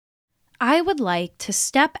I would like to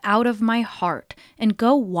step out of my heart and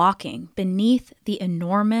go walking beneath the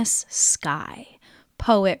enormous sky.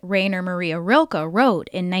 Poet Rainer Maria Rilke wrote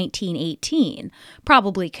in 1918,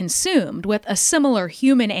 probably consumed with a similar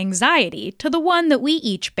human anxiety to the one that we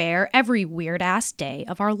each bear every weird-ass day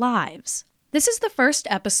of our lives. This is the first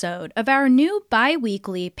episode of our new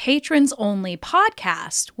bi-weekly patrons-only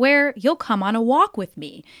podcast where you'll come on a walk with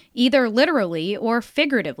me, either literally or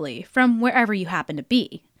figuratively, from wherever you happen to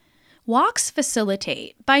be. Walks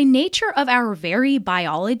facilitate, by nature of our very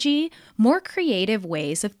biology, more creative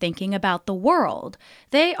ways of thinking about the world.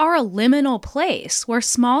 They are a liminal place where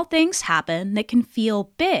small things happen that can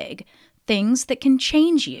feel big, things that can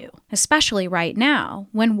change you, especially right now,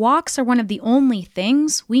 when walks are one of the only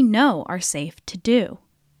things we know are safe to do.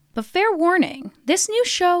 But fair warning, this new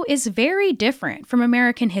show is very different from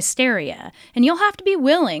American Hysteria, and you'll have to be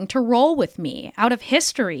willing to roll with me out of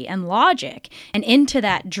history and logic and into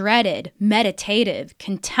that dreaded, meditative,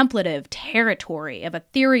 contemplative territory of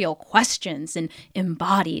ethereal questions and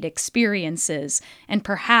embodied experiences, and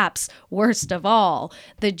perhaps, worst of all,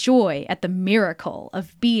 the joy at the miracle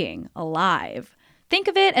of being alive. Think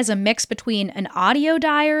of it as a mix between an audio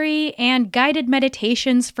diary and guided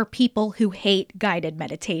meditations for people who hate guided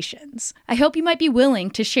meditations. I hope you might be willing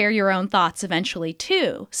to share your own thoughts eventually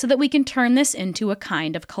too, so that we can turn this into a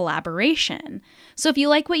kind of collaboration. So if you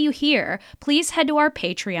like what you hear, please head to our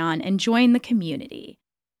Patreon and join the community.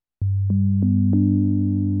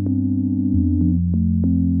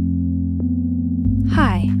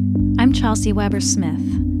 Hi, I'm Chelsea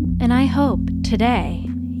Weber-Smith, and I hope today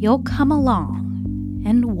you'll come along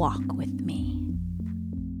and walk with me.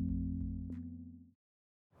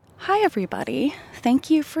 Hi, everybody. Thank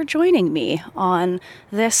you for joining me on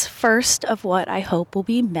this first of what I hope will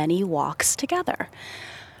be many walks together.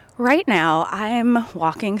 Right now, I'm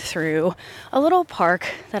walking through a little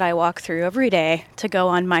park that I walk through every day to go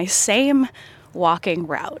on my same walking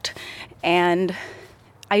route. And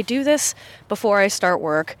I do this before I start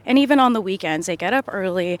work, and even on the weekends. I get up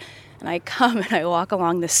early and I come and I walk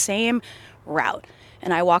along the same route.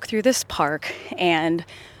 And I walk through this park, and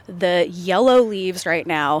the yellow leaves right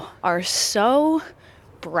now are so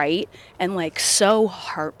bright and like so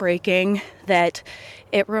heartbreaking that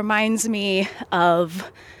it reminds me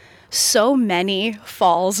of so many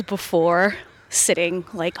falls before, sitting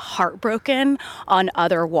like heartbroken on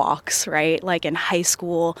other walks, right? Like in high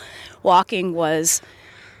school, walking was,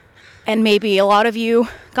 and maybe a lot of you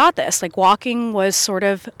got this, like walking was sort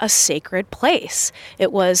of a sacred place.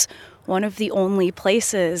 It was one of the only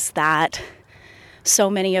places that so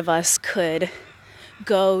many of us could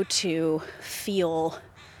go to feel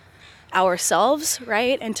ourselves,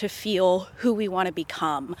 right? And to feel who we want to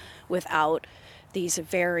become without these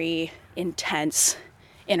very intense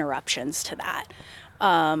interruptions to that,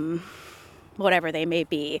 whatever they may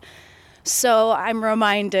be. So I'm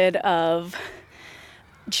reminded of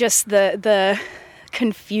just the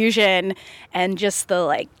confusion and just the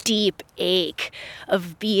like deep ache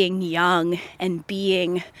of being young and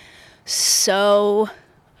being so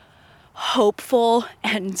hopeful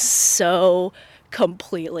and so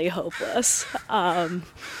completely hopeless. And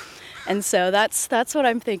so that's what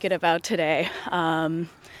I'm thinking about today. And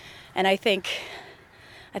I think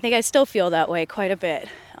I still feel that way quite a bit.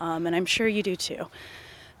 And I'm sure you do too.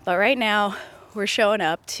 But right now we're showing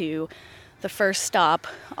up to the first stop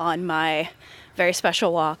on my very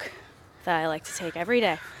special walk that I like to take every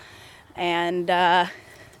day. And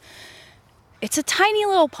it's a tiny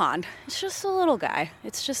little pond. It's just a little guy.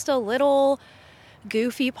 It's just a little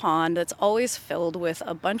goofy pond that's always filled with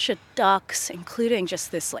a bunch of ducks, including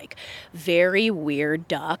just this like very weird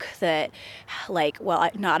duck that like, well,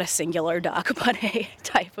 not a singular duck, but a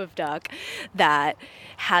type of duck that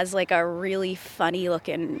has like a really funny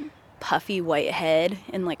looking puffy white head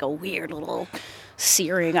and like a weird little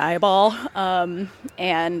searing eyeball.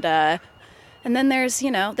 And then there's,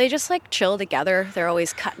 they just like chill together. They're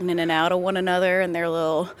always cutting in and out of one another in their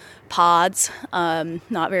little pods.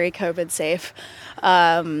 Not very COVID safe.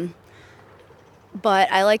 But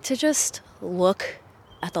I like to just look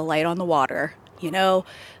at the light on the water, the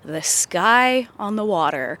sky on the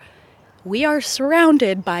water. We are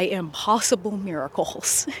surrounded by impossible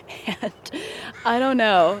miracles. And I don't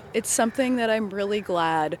know, it's something that I'm really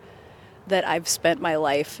glad that I've spent my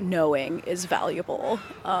life knowing is valuable.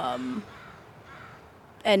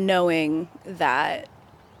 And knowing that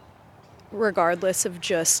regardless of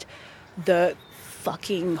just the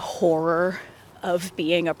fucking horror of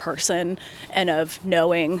being a person and of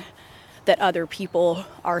knowing that other people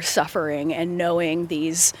are suffering and knowing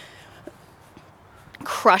these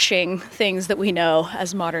crushing things that we know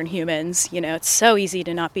as modern humans. It's so easy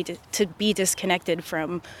to be disconnected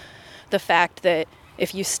from the fact that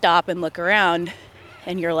if you stop and look around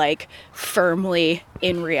and you're like firmly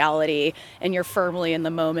in reality and you're firmly in the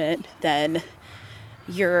moment, then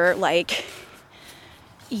you're like,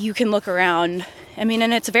 you can look around. And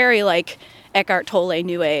it's very like Eckhart Tolle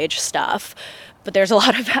New Age stuff, but there's a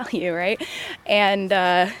lot of value, right? And,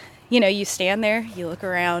 you stand there, you look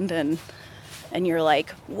around and you're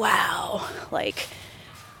like, wow, like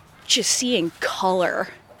just seeing color,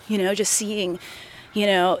 just seeing,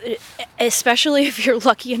 especially if you're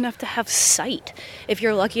lucky enough to have sight, if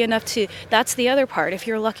you're lucky enough to, that's the other part, if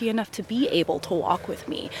you're lucky enough to be able to walk with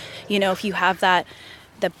me, if you have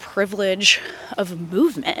the privilege of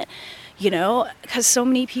movement, because so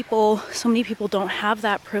many people don't have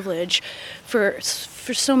that privilege for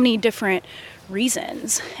so many different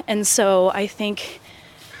reasons. And so I think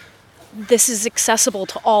this is accessible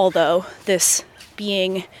to all, though, this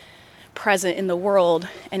being present in the world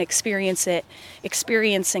and experiencing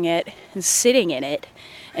it and sitting in it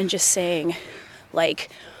and just saying, like,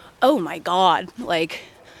 oh my God, like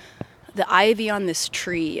the ivy on this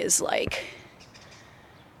tree is like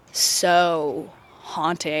so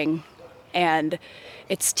haunting, and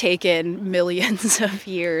it's taken millions of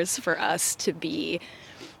years for us to be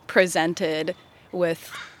presented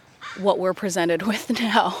with what we're presented with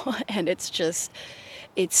now. And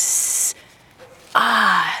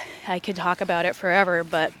I could talk about it forever,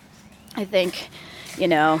 but I think,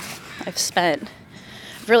 I've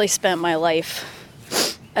really spent my life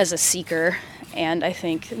as a seeker, and I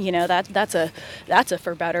think, that's a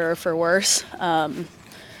for better or for worse,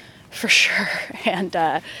 for sure. And,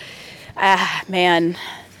 man,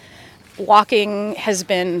 walking has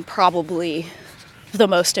been probably the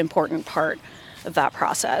most important part of that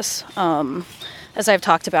process. As I've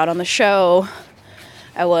talked about on the show,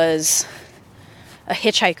 I was a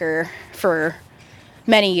hitchhiker for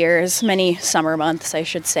many years, many summer months, I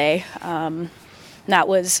should say. That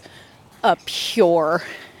was a pure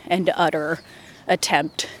and utter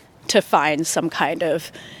attempt to find some kind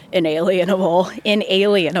of inalienable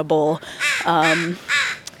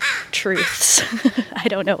truths. I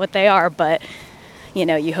don't know what they are, but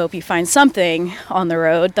you hope you find something on the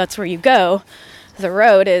road. That's where you go. The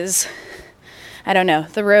road is,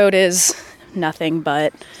 the road is nothing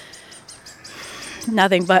but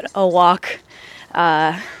a walk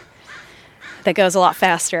that goes a lot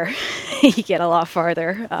faster. You get a lot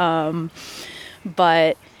farther.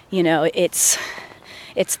 But it's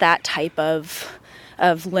that type of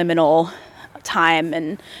liminal time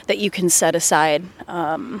and that you can set aside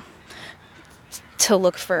to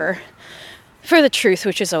look for the truth,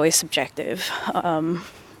 which is always subjective.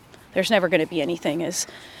 There's never going to be anything as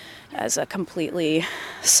a completely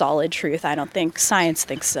solid truth. I don't think science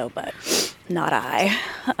thinks so, but not I.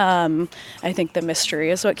 I think the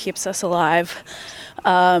mystery is what keeps us alive.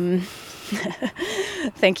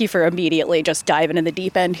 Thank you for immediately just diving in the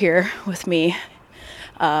deep end here with me,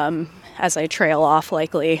 as I trail off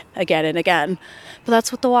likely again and again. But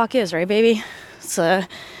that's what the walk is, right, baby? It's a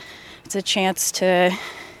chance to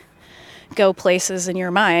go places in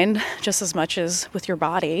your mind just as much as with your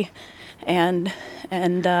body. And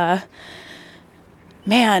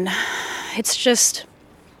man, it's just,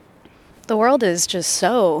 the world is just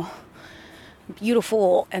so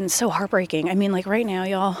beautiful and so heartbreaking. Like right now,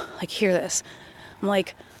 y'all, like hear this. I'm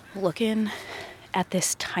like looking at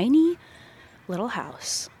this tiny little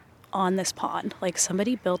house on this pond. Like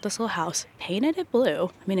somebody built this little house, painted it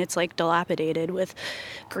blue. It's like dilapidated with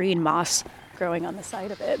green moss growing on the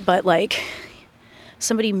side of it. But like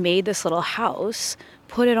somebody made this little house,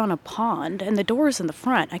 put it on a pond, and the door's in the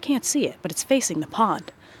front. I can't see it, but it's facing the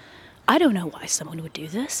pond. I don't know why someone would do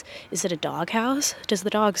this. Is it a doghouse? Does the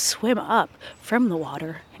dog swim up from the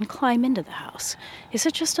water and climb into the house? Is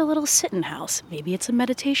it just a little sit-in house? Maybe it's a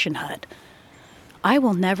meditation hut. I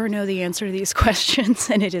will never know the answer to these questions,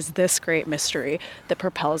 and it is this great mystery that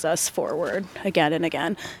propels us forward again and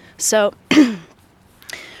again. So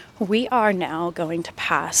we are now going to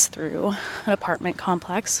pass through an apartment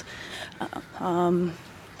complex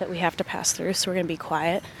that we have to pass through, so we're going to be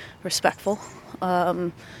quiet, respectful.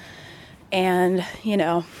 And,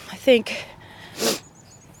 I think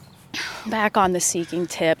back on the seeking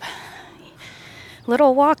tip,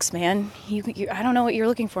 little walks, man. I don't know what you're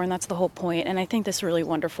looking for, and that's the whole point. And I think this really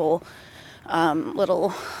wonderful we're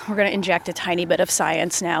going to inject a tiny bit of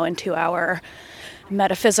science now into our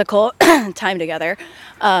metaphysical time together.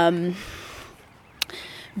 But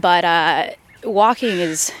walking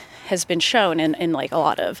has been shown in like a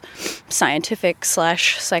lot of scientific /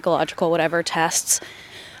 psychological whatever tests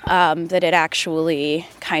that it actually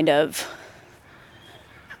kind of,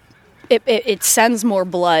 it sends more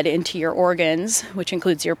blood into your organs, which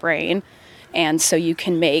includes your brain. And so you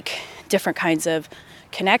can make different kinds of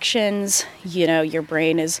connections. You know, your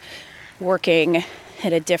brain is working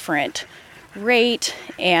at a different rate.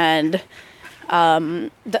 And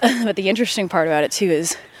but the interesting part about it too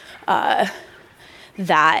is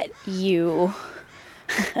that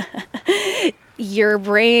your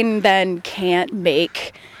brain then can't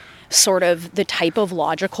make sort of the type of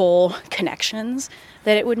logical connections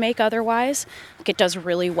that it would make otherwise. Like, it does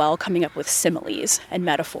really well coming up with similes and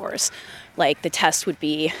metaphors. Like, the test would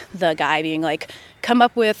be the guy being like, come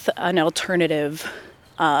up with an alternative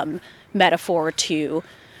metaphor to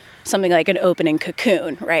something like an opening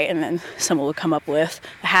cocoon, right? And then someone would come up with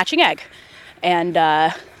a hatching egg. And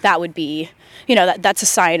that would be, you know, that's a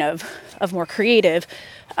sign of more creative,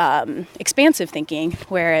 expansive thinking,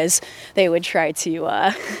 whereas they would try to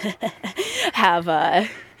have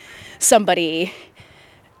somebody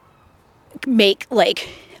make like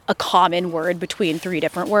a common word between three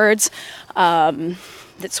different words that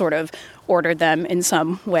sort of ordered them in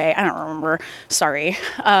some way. I don't remember, sorry.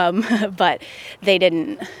 But they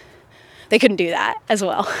couldn't do that as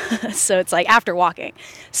well. So it's like after walking.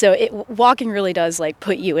 So walking really does like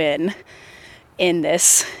put you in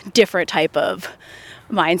this different type of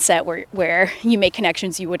mindset where you make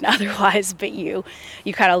connections you wouldn't otherwise, but you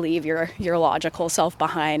kind of leave your logical self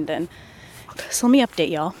behind. And so let me update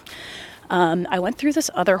y'all. I went through this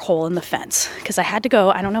other hole in the fence because I had to go.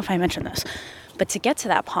 I don't know if I mentioned this, but to get to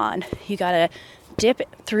that pond, you got to dip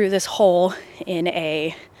through this hole in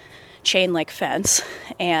a chain link fence,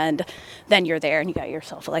 and then you're there and you got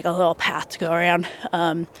yourself like a little path to go around.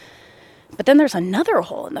 But then there's another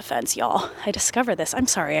hole in the fence, y'all. I discovered this. I'm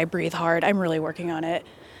sorry, I breathe hard. I'm really working on it.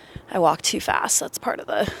 I walk too fast. That's part of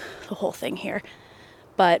the whole thing here.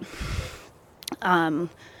 But,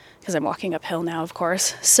 because I'm walking uphill now, of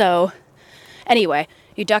course. So, anyway,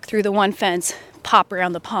 you duck through the one fence, pop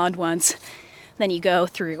around the pond once, then you go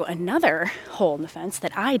through another hole in the fence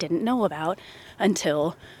that I didn't know about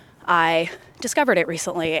until I discovered it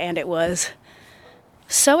recently, and it was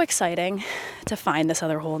so exciting to find this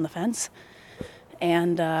other hole in the fence.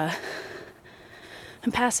 And I'm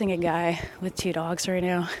passing a guy with two dogs right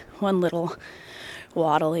now, one little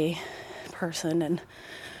waddly person and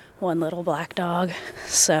one little black dog.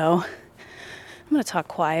 So I'm going to talk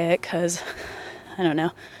quiet because, I don't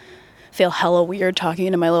know, I feel hella weird talking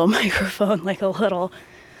into my little microphone like a little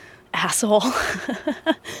asshole.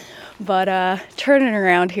 But turning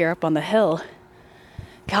around here up on the hill,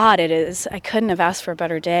 God, it is. I couldn't have asked for a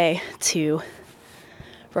better day to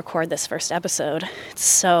record this first episode. It's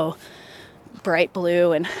so bright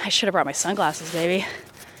blue, and I should have brought my sunglasses, baby.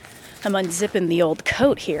 I'm unzipping the old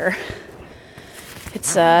coat here.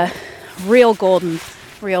 It's real golden,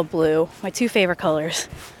 real blue. My two favorite colors.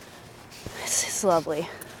 It's lovely.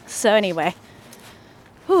 So anyway,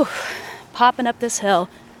 popping up this hill.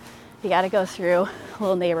 You got to go through a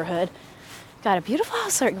little neighborhood. Got a beautiful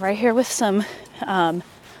house right here with some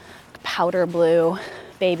powder blue,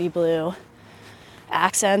 baby blue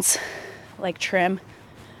accents, like trim.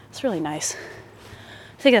 It's really nice.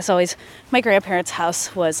 I think that's always, my grandparents'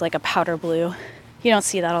 house was like a powder blue. You don't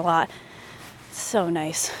see that a lot. It's so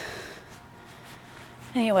nice.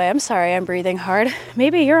 Anyway, I'm sorry I'm breathing hard.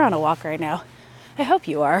 Maybe you're on a walk right now. I hope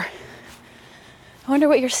you are. I wonder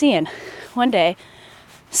what you're seeing. One day,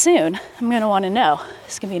 soon, I'm going to want to know.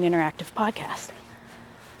 This is going to be an interactive podcast.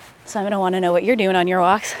 So I'm going to want to know what you're doing on your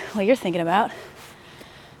walks, what you're thinking about,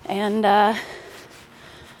 and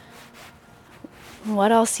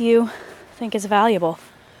what else you think is valuable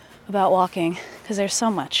about walking, because there's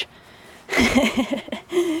so much.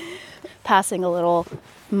 Passing a little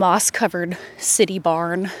moss-covered city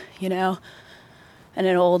barn, you know, and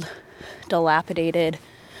an old dilapidated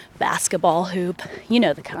basketball hoop, you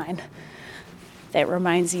know the kind, that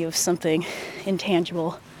reminds you of something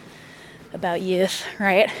intangible about youth,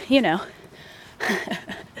 right? You know.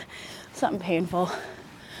 Something painful. Oh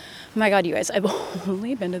my God, you guys, I've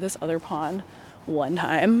only been to this other pond one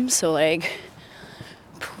time, so like,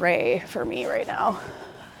 pray for me right now.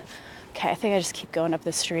 Okay, I think I just keep going up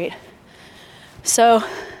this street. So,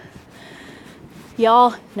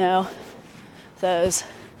 y'all know those,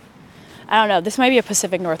 I don't know, this might be a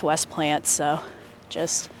Pacific Northwest plant, so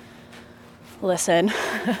just listen.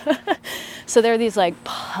 So there are these like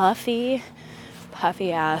puffy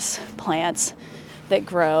ass plants that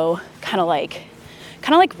grow kind of like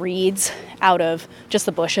reeds out of just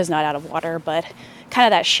the bushes, not out of water, but kind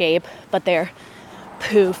of that shape. But their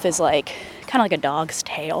poof is like kind of like a dog's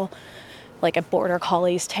tail, like a border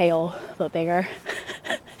collie's tail, but bigger.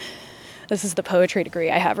 This is the poetry degree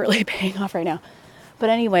I have really paying off right now. But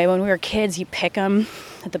anyway, when we were kids, you pick them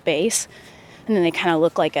at the base, and then they kind of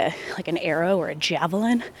look like an arrow or a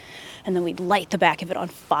javelin, and then we'd light the back of it on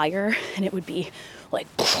fire, and it would be like,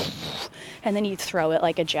 and then you'd throw it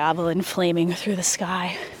like a javelin flaming through the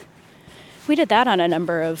sky. We did that on a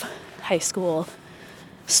number of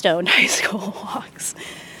stoned high school walks.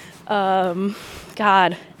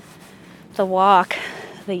 God, the walk,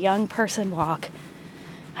 the young person walk.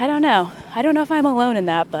 I don't know if I'm alone in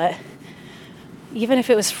that, but even if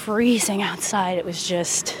it was freezing outside, it was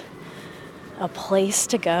just a place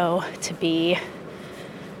to go to be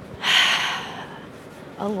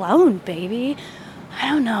alone, baby. I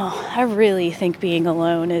don't know. I really think being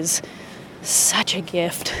alone is such a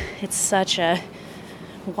gift. It's such a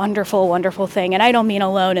wonderful, wonderful thing. And I don't mean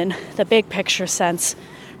alone in the big picture sense.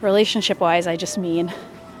 Relationship-wise, I just mean,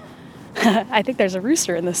 I think there's a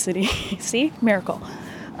rooster in this city. See? Miracle.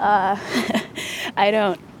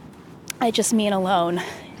 I just mean alone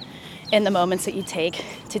in the moments that you take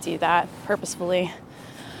to do that purposefully.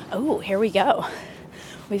 Oh, here we go.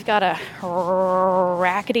 We've got a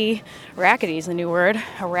rackety is the new word,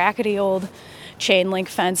 a rackety old chain link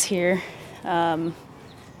fence here. We're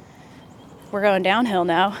going downhill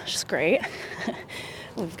now, which is great.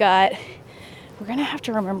 We're gonna have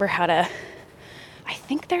to remember how to, I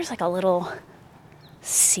think there's like a little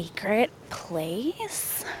secret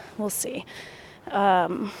place. We'll see. I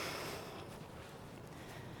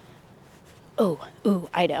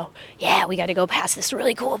know. Yeah, we got to go past this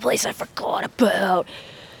really cool place I forgot about.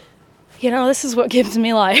 This is what gives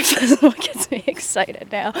me life. This is what gets me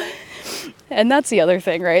excited now. And that's the other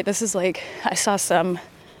thing, right? This is like, I saw some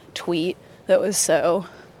tweet that was so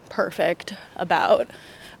perfect about,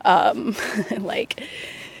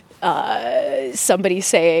 somebody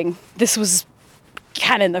saying this was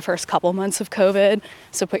kind of in the first couple months of COVID.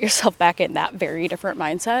 So put yourself back in that very different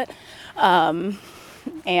mindset. And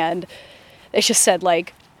they just said,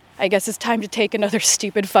 like, I guess it's time to take another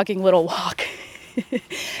stupid fucking little walk.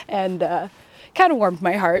 And kind of warmed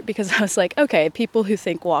my heart, because I was like, okay, people who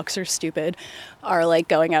think walks are stupid are like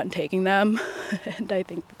going out and taking them. And I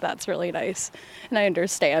think that's really nice. And I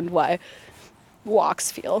understand why walks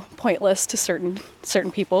feel pointless to certain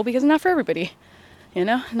people, because not for everybody.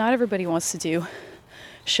 Not everybody wants to do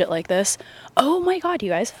shit like this. Oh my God, you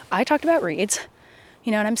guys, I talked about reeds.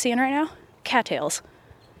 You know what I'm seeing right now? Cattails.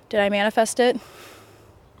 Did I manifest it?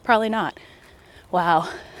 Probably not. Wow.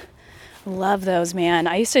 Love those, man.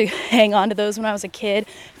 I used to hang on to those when I was a kid.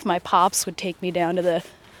 If my pops would take me down to the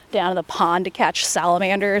pond to catch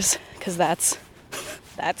salamanders, because that's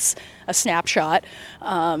a snapshot.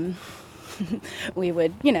 We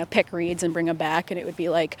would, pick reeds and bring them back, and it would be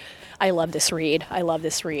like, I love this reed. I love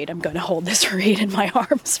this reed. I'm going to hold this reed in my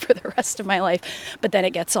arms for the rest of my life. But then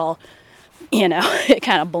it gets all, it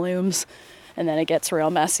kind of blooms, and then it gets real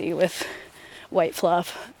messy with white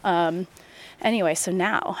fluff. Anyway, so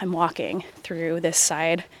now I'm walking through this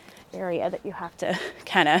side area that you have to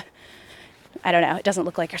kind of, I don't know, it doesn't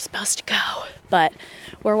look like you're supposed to go, but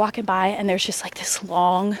we're walking by, and there's just like this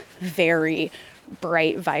long, very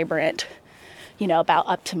bright, vibrant, about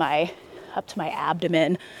up to my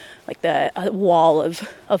abdomen, like the wall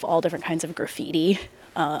of all different kinds of graffiti.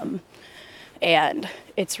 And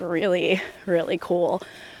it's really, really cool.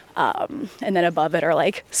 And then above it are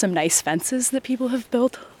like some nice fences that people have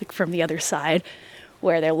built, like from the other side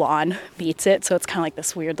where their lawn meets it. So it's kind of like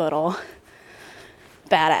this weird little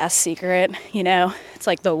badass secret, It's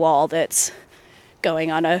like the wall that's going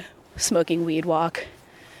on a smoking weed walk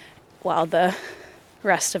while the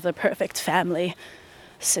rest of the perfect family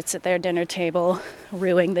sits at their dinner table,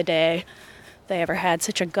 ruining the day they ever had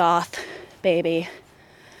such a goth baby.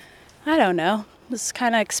 I don't know. This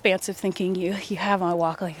kind of expansive thinking you have on a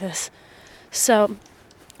walk like this. So,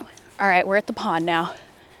 all right, we're at the pond now.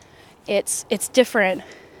 It's different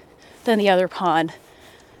than the other pond,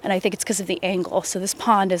 and I think it's because of the angle. So this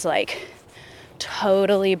pond is like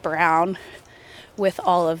totally brown with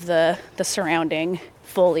all of the surrounding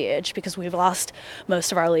foliage, because we've lost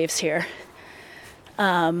most of our leaves here.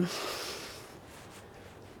 Man,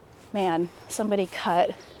 somebody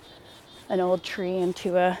cut an old tree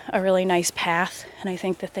into a really nice path, and I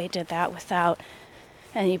think that they did that without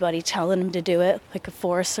anybody telling them to do it, like a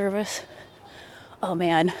Forest Service. Oh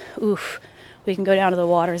man, oof, we can go down to the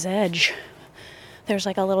water's edge. There's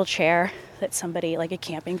like a little chair that somebody, like a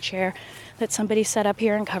camping chair, that somebody set up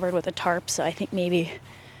here and covered with a tarp, so I think maybe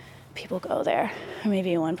people go there, or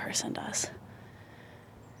maybe one person does.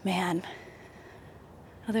 Man,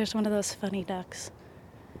 oh, there's one of those funny ducks.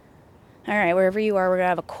 All right, wherever you are, we're gonna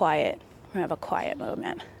have a quiet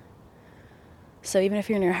moment. So even if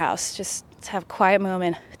you're in your house, just have a quiet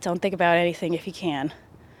moment. Don't think about anything if you can.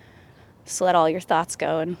 Just let all your thoughts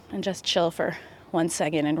go and just chill for 1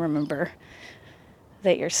 second and remember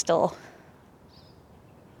that you're still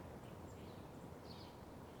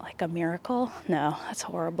like a miracle. No, that's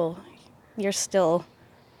horrible. It's still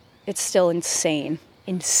insane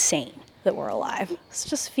that we're alive. Let's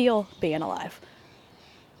just feel being alive.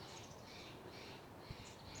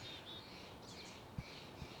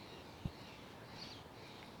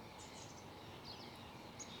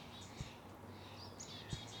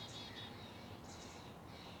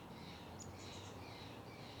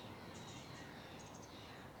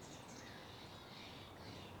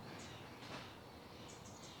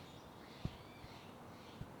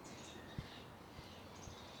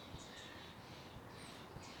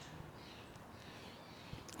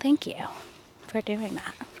 Thank you for doing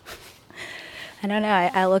that. I don't know,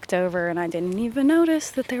 I looked over and I didn't even notice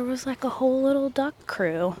that there was like a whole little duck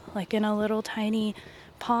crew, like in a little tiny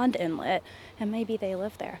pond inlet, and maybe they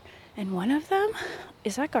live there. And one of them,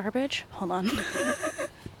 is that garbage? Hold on.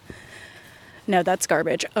 No, that's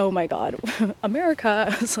garbage. Oh my God. America.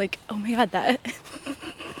 I was like, oh my God, that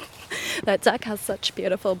duck has such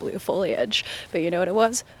beautiful blue foliage. But you know what it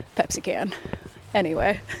was? Pepsi can.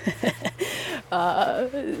 Anyway.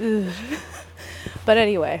 But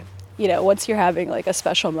anyway, you know, once you're having like a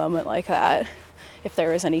special moment like that, if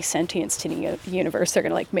there is any sentience to the universe, they're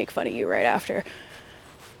gonna like make fun of you right after.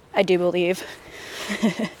 I do believe.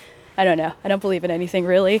 I don't know. I don't believe in anything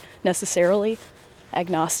really, necessarily.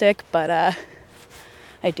 Agnostic, but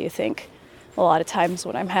I do think a lot of times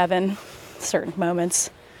when I'm having certain moments,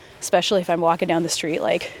 especially if I'm walking down the street,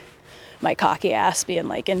 like my cocky ass being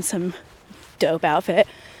like in some dope outfit,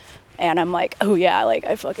 and I'm like, oh yeah, like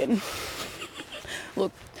I fucking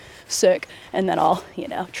look sick, and then I'll, you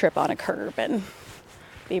know, trip on a curb and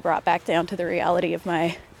be brought back down to the reality of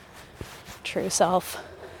my true self.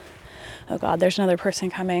 Oh God, there's another person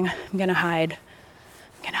coming. I'm gonna hide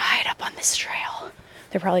up on this trail.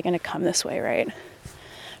 They're probably gonna come this way, right?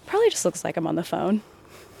 Probably just looks like I'm on the phone.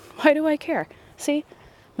 Why do I care? See,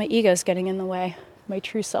 my ego's getting in the way. My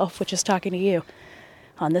true self, which is talking to you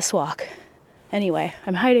on this walk. Anyway,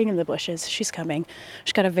 I'm hiding in the bushes. She's coming.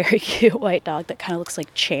 She's got a very cute white dog that kind of looks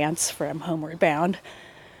like Chance from Homeward Bound,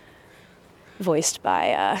 voiced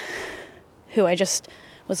by who I just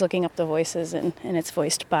was looking up the voices, and it's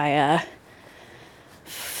voiced by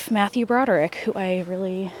Matthew Broderick, who I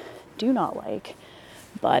really do not like,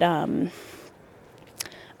 but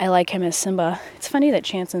I like him as Simba. It's funny that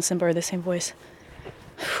Chance and Simba are the same voice.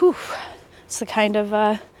 Whew. It's the kind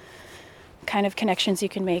of connections you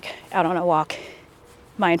can make out on a walk,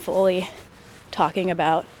 mindfully talking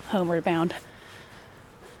about Homeward Bound.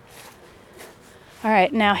 All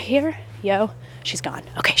right, now here, she's gone.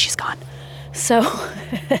 Okay, she's gone. So,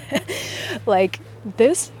 like,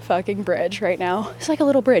 this fucking bridge right now, it's like a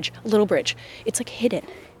little bridge. It's like hidden.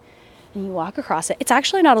 And you walk across it. It's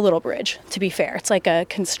actually not a little bridge, to be fair. It's like a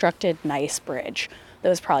constructed, nice bridge that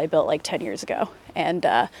was probably built like 10 years ago. And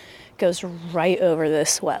goes right over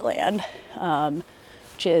this wetland,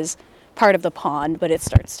 which is part of the pond, but it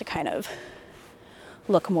starts to kind of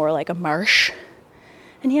look more like a marsh.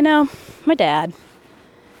 And you know, my dad,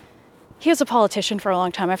 he was a politician for a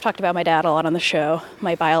long time. I've talked about my dad a lot on the show,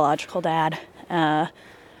 my biological dad. And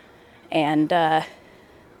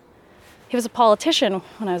he was a politician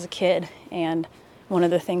when I was a kid, and one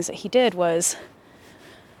of the things that he did was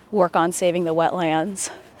work on saving the wetlands.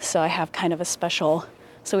 So I have kind of a special,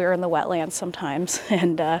 so we were in the wetlands sometimes,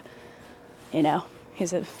 and you know,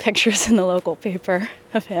 he's pictures in the local paper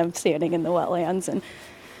of him standing in the wetlands and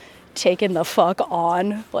taking the fuck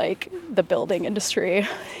on like the building industry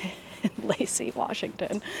in Lacey,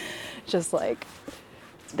 Washington. Just like,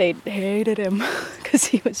 they hated him because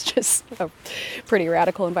he was just a pretty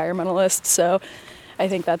radical environmentalist. So I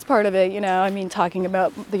think that's part of it, you know. I mean, talking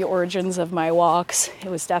about the origins of my walks, it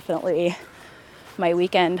was definitely my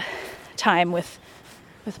weekend time with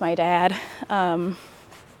my dad.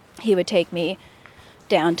 He would take me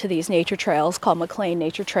down to these nature trails called McLean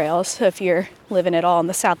Nature Trails. So if you're living at all in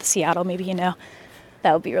the south of Seattle, maybe you know,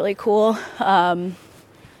 that would be really cool. But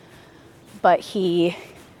he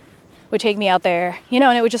would take me out there, you know,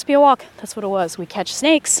 and it would just be a walk. That's what it was. We'd catch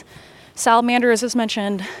snakes, salamanders, as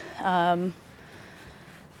mentioned, and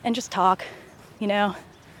just talk, you know.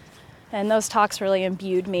 And those talks really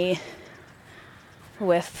imbued me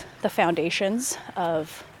with the foundations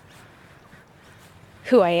of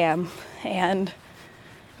who I am and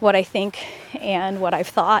what I think and what I've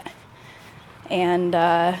thought. And,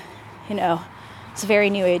 you know, it's very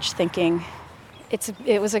new age thinking.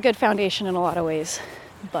 It was a good foundation in a lot of ways,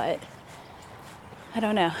 but I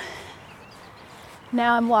don't know.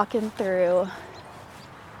 Now I'm walking through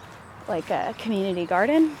like a community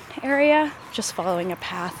garden area, just following a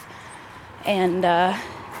path. And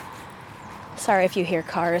sorry if you hear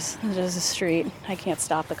cars. There's a street. I can't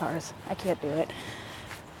stop the cars. I can't do it.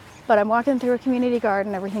 But I'm walking through a community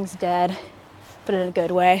garden. Everything's dead, but in a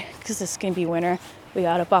good way, because it's going to be winter. We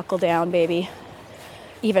got to buckle down, baby.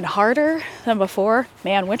 Even harder than before.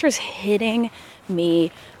 Man, winter's hitting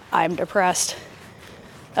me. I'm depressed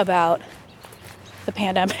about the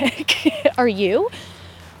pandemic. Are you?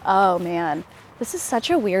 Oh man, this is such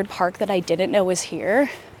a weird park that I didn't know was here.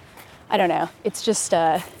 I don't know. It's just,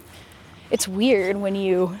 it's weird when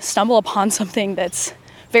you stumble upon something that's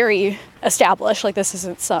very established. Like this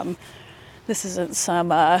isn't some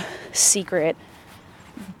secret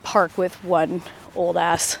park with one old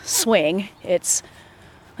ass swing. It's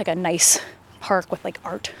like a nice park with like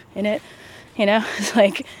art in it. You know, it's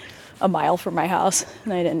like a mile from my house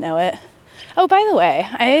and I didn't know it. Oh, by the way,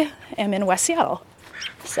 I am in West Seattle.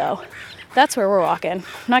 So that's where we're walking. I'm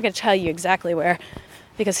not going to tell you exactly where,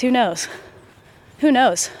 because who knows? Who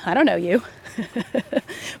knows? I don't know you.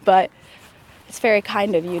 But it's very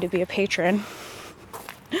kind of you to be a patron.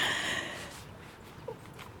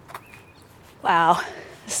 Wow,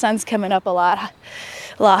 the sun's coming up a lot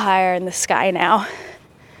higher in the sky now.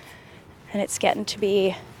 And it's getting to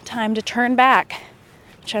be time to turn back,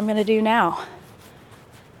 which I'm going to do now.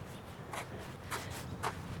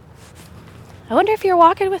 I wonder if you're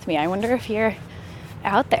walking with me. I wonder if you're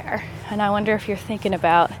out there. And I wonder if you're thinking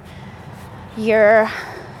about your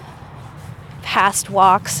past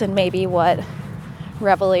walks and maybe what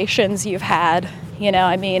revelations you've had. You know,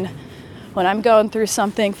 I mean, when I'm going through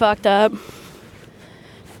something fucked up,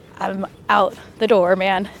 I'm out the door,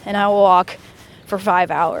 man, and I will walk for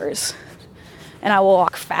 5 hours. And I will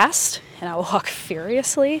walk fast, and I will walk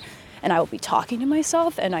furiously, and I will be talking to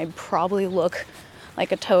myself, and I probably look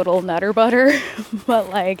like a total nutter butter. But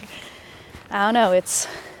like, I don't know, it's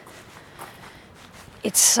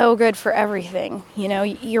so good for everything. You know,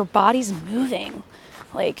 your body's moving.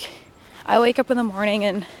 Like, I wake up in the morning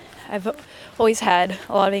and I've always had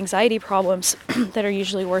a lot of anxiety problems that are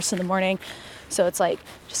usually worse in the morning. So it's like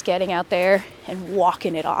just getting out there and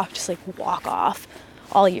walking it off, just like walk off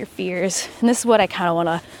all your fears. And this is what I kind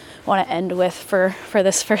of want to end with for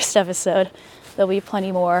this first episode. There'll be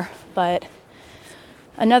plenty more, but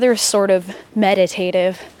another sort of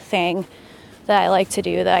meditative thing that I like to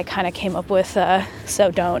do that I kind of came up with,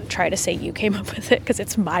 so don't try to say you came up with it, because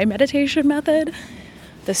it's my meditation method.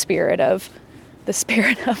 The spirit of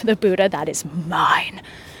the Buddha, that is mine.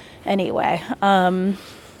 Anyway,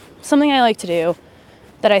 something I like to do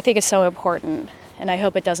that I think is so important, and I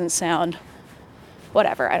hope it doesn't sound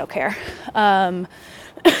whatever, I don't care.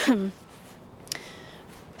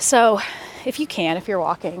 So if you're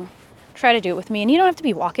walking, try to do it with me. And you don't have to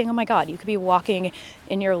be walking, oh my God, you could be walking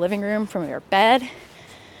in your living room from your bed,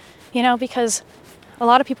 you know, because a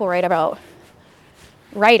lot of people write about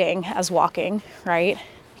writing as walking, right?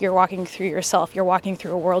 You're walking through yourself, you're walking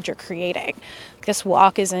through a world you're creating. This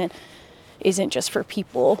walk isn't just for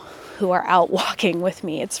people who are out walking with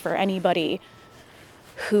me, it's for anybody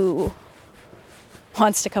who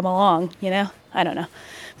wants to come along, you know? I don't know.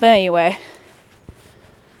 But anyway,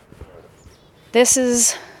 this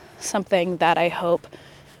is something that I hope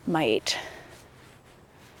might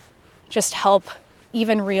just help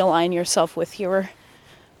even realign yourself with your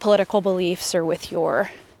political beliefs or with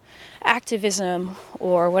your activism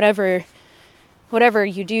or whatever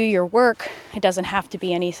you do, your work. It doesn't have to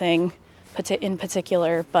be anything in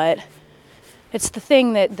particular, but it's the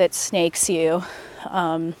thing that snakes you,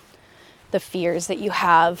 the fears that you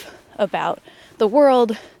have about the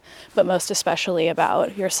world, but most especially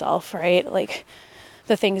about yourself, right? Like,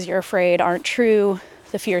 the things you're afraid aren't true,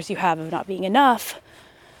 the fears you have of not being enough,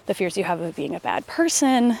 the fears you have of being a bad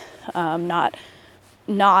person, not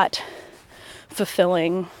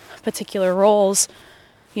fulfilling particular roles,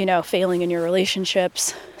 you know, failing in your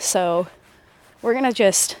relationships. So we're going to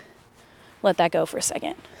just let that go for a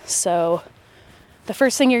second. So the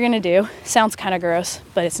first thing you're going to do sounds kind of gross,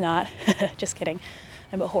 but it's not. Just kidding.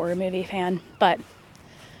 I'm a horror movie fan. But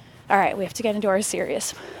all right, we have to get into our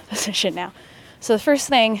serious position now. So the first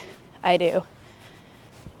thing I do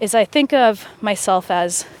is I think of myself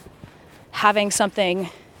as having something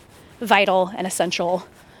vital and essential,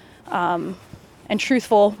 and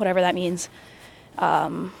truthful, whatever that means,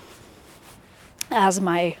 as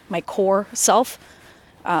my core self,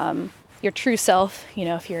 your true self, you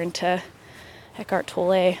know, if you're into Eckhart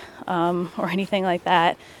Tolle, or anything like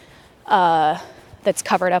that, that's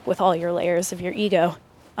covered up with all your layers of your ego.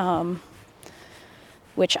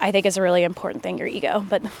 which I think is a really important thing, your ego,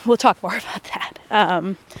 but we'll talk more about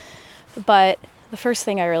that. But the first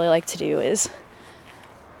thing I really like to do is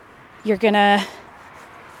you're going to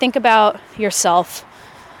think about yourself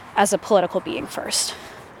as a political being first.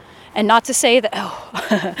 And not to say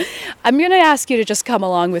that, I'm going to ask you to just come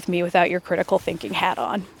along with me without your critical thinking hat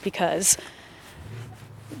on, because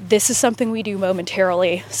this is something we do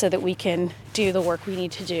momentarily so that we can do the work we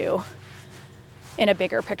need to do in a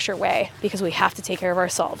bigger picture way, because we have to take care of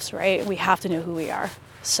ourselves, right? We have to know who we are.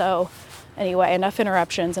 So anyway, enough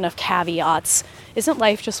interruptions, enough caveats. Isn't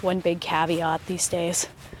life just one big caveat these days?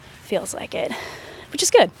 Feels like it, which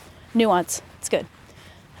is good. Nuance, it's good,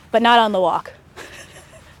 but not on the walk.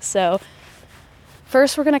 So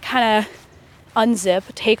first we're going to kind of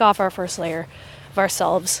unzip, take off our first layer of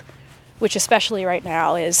ourselves, which especially right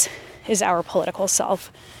now is our political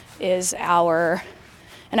self, is our,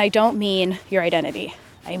 and I don't mean your identity.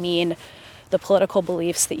 I mean the political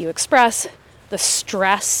beliefs that you express, the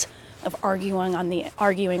stress of arguing on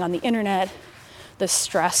the internet, the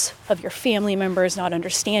stress of your family members not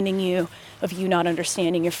understanding you, of you not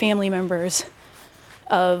understanding your family members,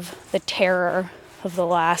 of the terror of the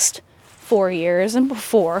last 4 years and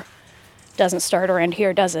before. Doesn't start around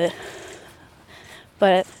here, does it?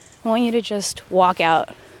 But I want you to just walk out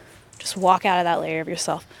of that layer of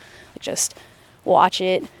yourself. Just watch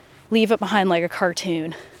it, leave it behind like a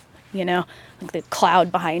cartoon, like the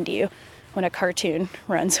cloud behind you when a cartoon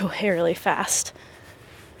runs away really fast.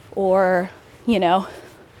 Or,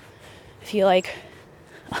 if you like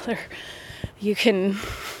you can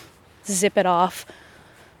zip it off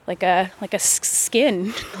like a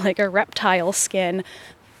skin, like a reptile skin.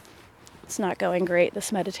 It's not going great,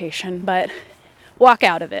 this meditation, but walk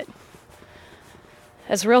out of it.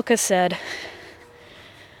 As Rilke said,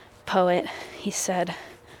 poet, he said,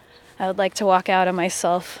 I would like to walk out of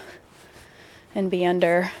myself and be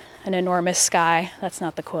under an enormous sky. That's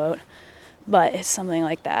not the quote, but it's something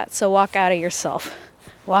like that. So walk out of yourself.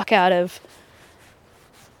 Walk out of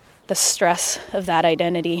the stress of that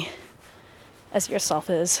identity as yourself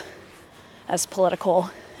is, as political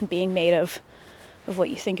and being made of what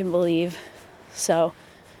you think and believe. So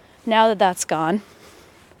now that that's gone,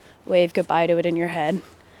 wave goodbye to it in your head.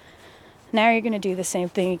 Now you're going to do the same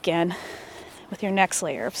thing again with your next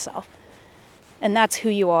layer of self. And that's who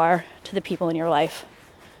you are to the people in your life.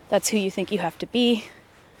 That's who you think you have to be.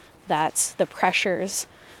 That's the pressures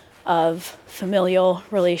of familial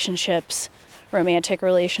relationships, romantic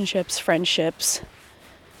relationships, friendships.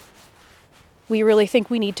 We really think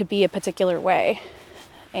we need to be a particular way.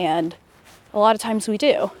 And a lot of times we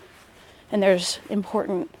do. And there's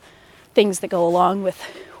important things that go along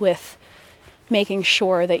with making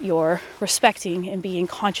sure that you're respecting and being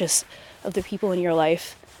conscious of the people in your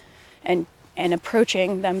life and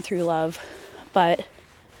approaching them through love. But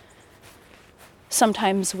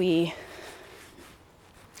sometimes we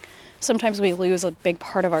lose a big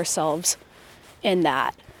part of ourselves in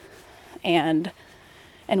that, and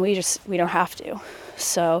we don't have to.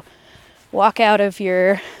 So walk out of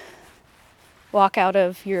your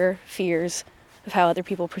fears of how other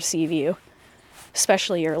people perceive you,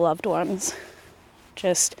 especially your loved ones.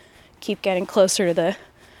 Just keep getting closer to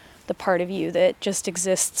the part of you that just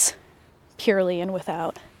exists purely and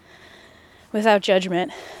without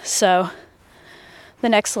judgment. So the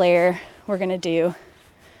next layer we're going to do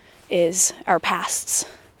is our pasts,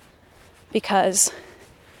 because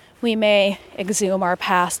we may exhume our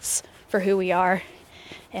pasts for who we are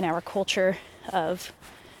in our culture of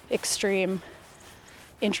extreme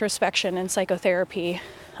introspection and psychotherapy,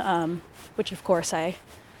 which of course I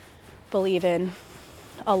believe in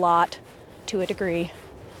a lot to a degree.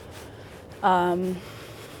 We're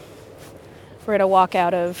going to walk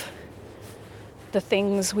out of the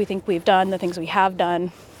things we think we've done, the things we have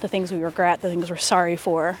done, the things we regret, the things we're sorry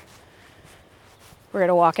for. We're going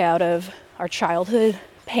to walk out of our childhood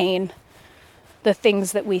pain, the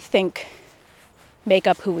things that we think make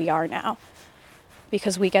up who we are now.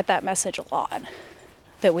 Because we get that message a lot,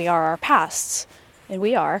 that we are our pasts. And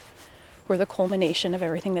we're the culmination of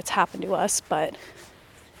everything that's happened to us, but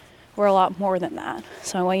we're a lot more than that.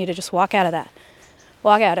 So I want you to just walk out of that.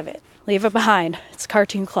 Walk out of it. Leave it behind. It's a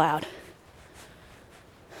cartoon cloud.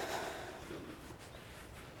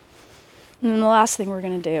 And then the last thing we're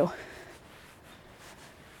going to do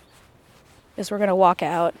is we're going to walk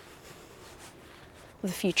out of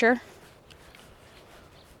the future.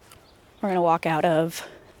 We're going to walk out of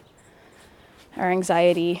our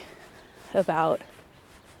anxiety about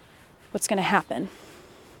what's going to happen.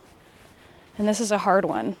 And this is a hard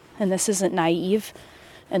one. And this isn't naive.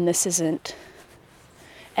 And this isn't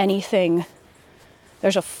anything.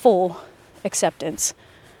 There's a full acceptance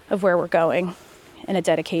of where we're going and a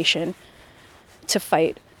dedication to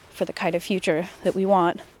fight for the kind of future that we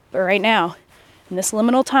want. But right now, in this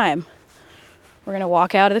liminal time, we're going to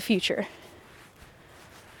walk out of the future.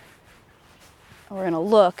 And we're going to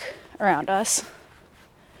look around us.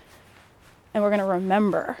 And we're going to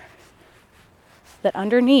remember that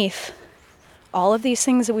underneath all of these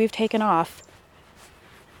things that we've taken off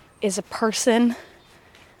is a person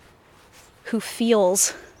who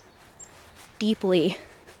feels deeply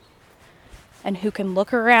and who can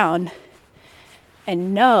look around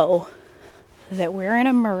and know that we're in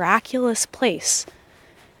a miraculous place.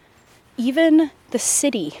 Even the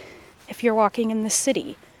city, if you're walking in the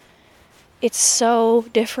city, it's so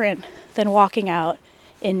different than walking out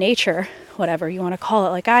in nature, whatever you want to call it,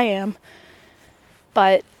 like I am.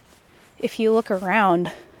 But if you look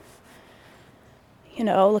around,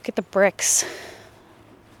 look at the bricks,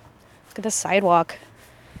 look at the sidewalk,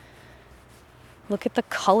 look at the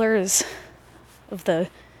colors of the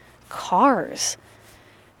cars.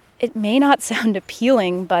 It may not sound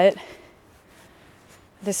appealing, but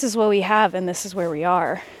this is what we have and this is where we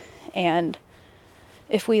are. And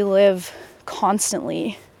if we live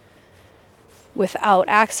constantly without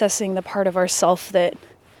accessing the part of ourself that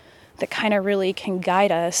kind of really can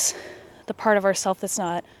guide us, the part of ourself that's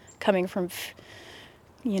not coming from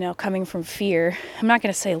fear. I'm not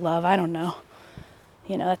going to say love, I don't know.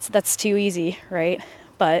 That's too easy, right?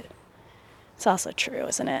 But it's also true,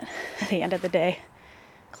 isn't it? At the end of the day,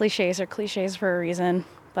 cliches are cliches for a reason,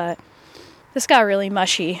 but this got really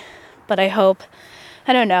mushy. But I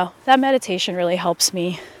don't know, that meditation really helps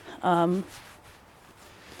me. I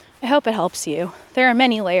hope it helps you. There are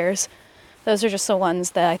many layers. Those are just the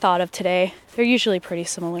ones that I thought of today. They're usually pretty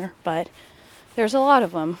similar, but there's a lot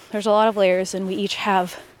of them. There's a lot of layers, and we each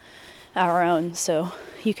have our own. So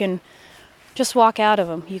you can just walk out of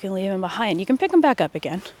them. You can leave them behind. You can pick them back up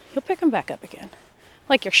again. You'll pick them back up again.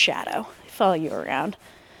 Like your shadow. They follow you around.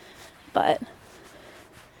 But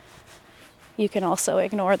you can also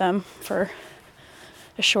ignore them for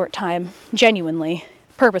a short time, genuinely,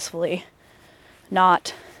 purposefully.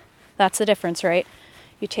 Not, that's the difference, right?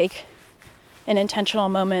 You take an intentional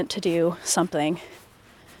moment to do something,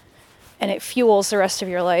 and it fuels the rest of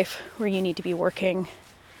your life where you need to be working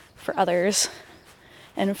for others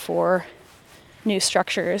and for new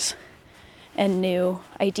structures and new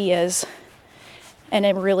ideas and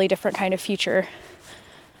a really different kind of future,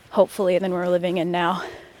 hopefully, than we're living in now.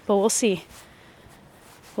 But we'll see.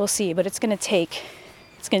 We'll see, but it's going to take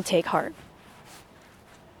heart.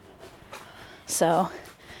 So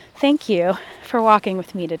thank you for walking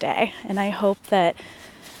with me today, and I hope that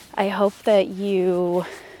you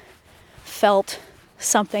felt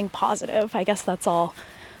something positive. I guess that's all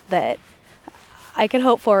that I could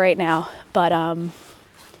hope for right now. But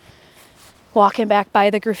walking back by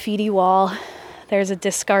the graffiti wall, there's a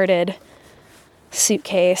discarded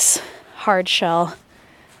suitcase, hard shell.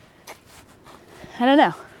 I don't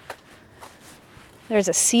know. There's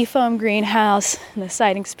a seafoam greenhouse and the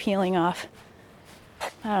siding's peeling off.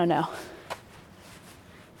 I don't know.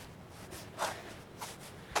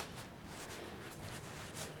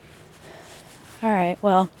 All right,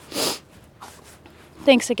 well,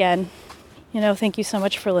 thanks again. Thank you so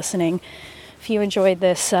much for listening. If you enjoyed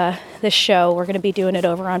this show, we're going to be doing it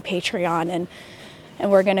over on Patreon,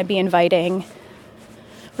 and we're going to be inviting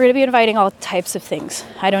all types of things.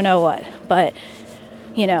 I don't know what, but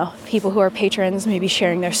people who are patrons, maybe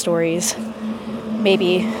sharing their stories,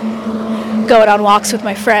 maybe going on walks with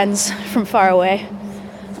my friends from far away.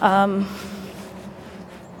 I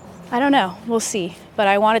don't know. We'll see. But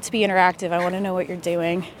I want it to be interactive. I want to know what you're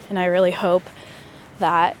doing. And I really hope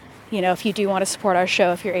that, if you do want to support our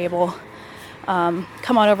show, if you're able,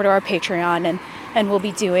 come on over to our Patreon, and we'll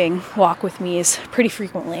be doing Walk With Me's pretty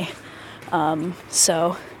frequently.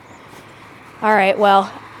 So, all right.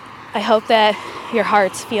 Well, I hope that your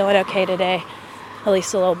heart's feeling okay today, at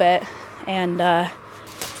least a little bit. And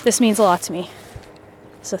this means a lot to me.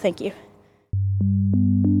 So thank you.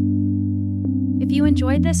 If you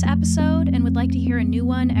enjoyed this episode and would like to hear a new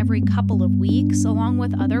one every couple of weeks, along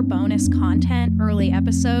with other bonus content, early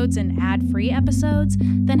episodes, and ad-free episodes,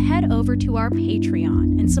 then head over to our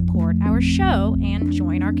Patreon and support our show and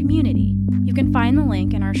join our community. You can find the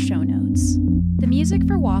link in our show notes. The music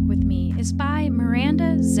for Walk With Me is by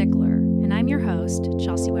Miranda Ziegler, and I'm your host,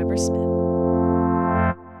 Chelsea Weber Smith.